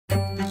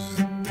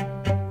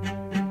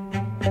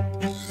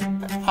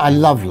I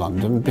love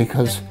London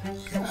because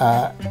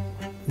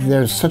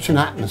there's such an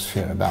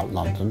atmosphere about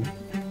London,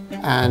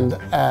 and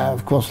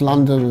of course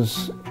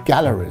London's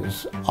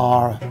galleries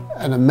are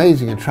an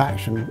amazing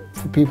attraction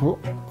for people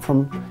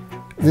from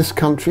this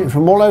country,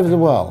 from all over the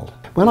world.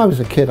 When I was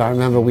a kid, I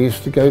remember we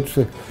used to go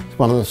to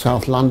one of the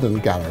South London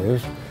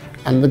galleries,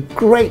 and the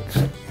great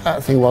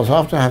thing was,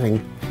 after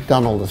having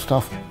done all the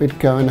stuff, we'd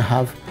go and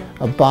have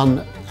a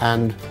bun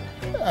and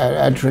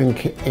a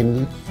drink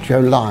in Joe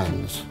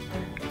Lyons.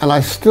 And I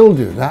still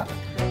do that.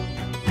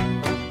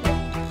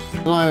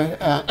 And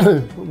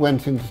I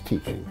went into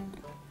teaching.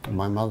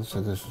 My mother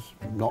said this is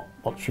not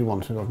what she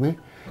wanted of me.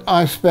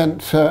 I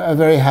spent a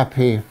very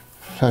happy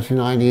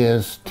 39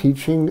 years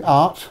teaching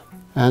art,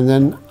 and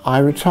then I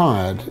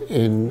retired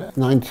in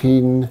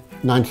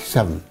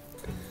 1997.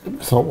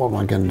 Thought, what am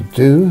I going to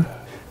do?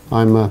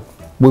 I'm a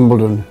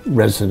Wimbledon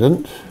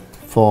resident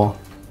for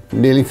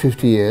nearly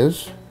 50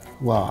 years.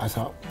 Well, I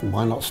thought,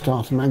 why not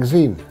start a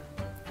magazine?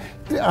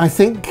 I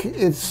think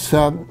it's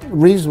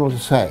reasonable to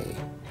say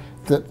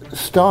that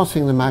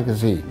starting the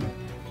magazine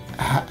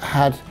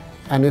had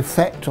an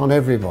effect on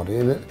everybody,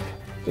 and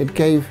it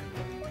gave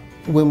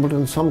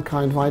Wimbledon some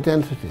kind of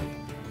identity.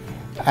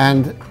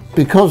 And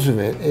because of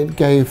it, it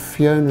gave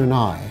Fiona and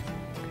I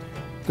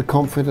the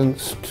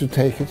confidence to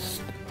take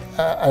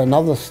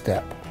another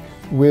step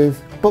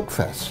with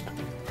Bookfest.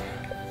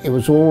 It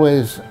was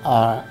always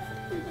our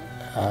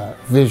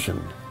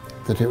vision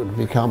that it would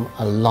become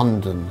a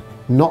London,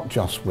 not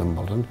just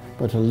Wimbledon,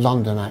 but a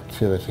London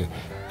activity.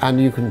 And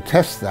you can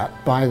test that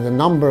by the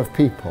number of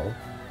people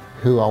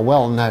who are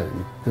well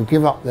known, who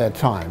give up their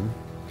time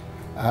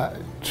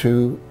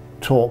to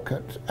talk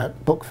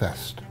at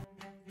Bookfest.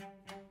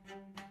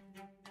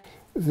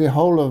 The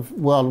whole of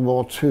World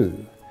War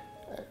II,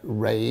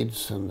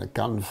 raids and the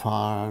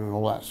gunfire and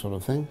all that sort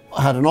of thing,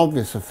 had an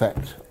obvious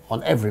effect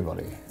on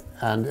everybody.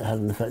 And it had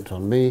an effect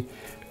on me,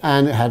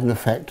 and it had an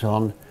effect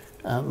on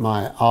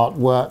my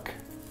artwork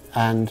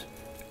and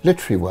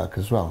literary work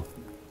as well.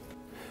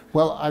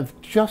 Well, I've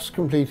just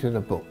completed a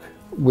book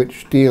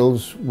which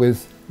deals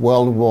with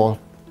World War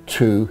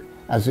II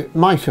as it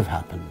might have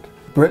happened.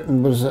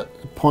 Britain was at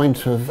the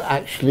point of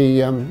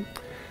actually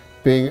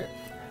being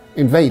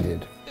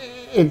invaded.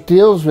 It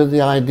deals with the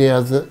idea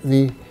that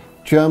the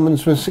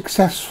Germans were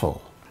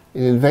successful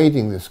in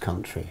invading this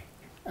country,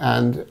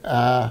 and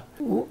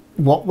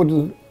what would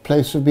the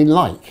place have been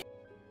like?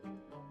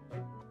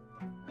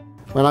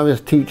 When I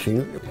was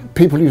teaching,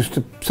 people used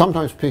to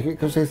sometimes pick it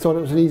because they thought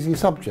it was an easy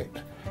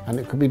subject and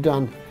it could be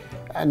done.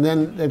 And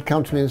then they'd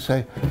come to me and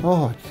say,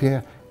 oh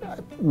dear,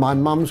 my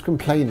mum's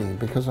complaining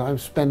because I'm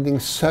spending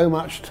so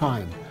much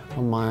time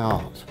on my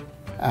art.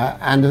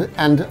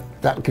 And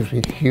that gives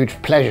me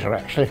huge pleasure,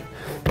 actually,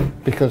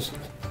 because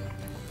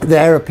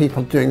there are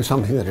people doing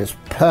something that is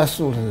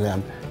personal to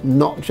them,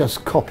 not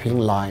just copying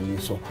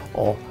lines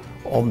or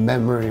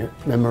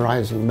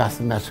memorizing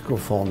mathematical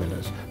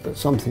formulas, but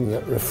something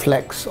that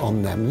reflects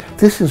on them.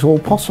 This is all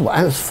possible,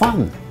 and it's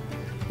fun.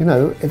 You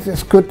know,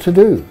 it's good to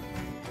do.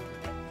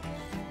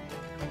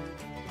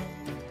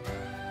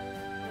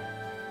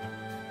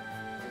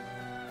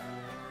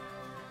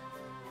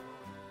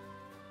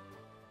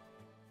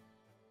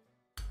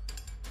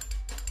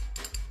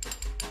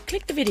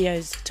 Click the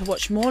videos to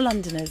watch more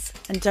Londoners,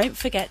 and don't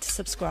forget to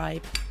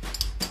subscribe.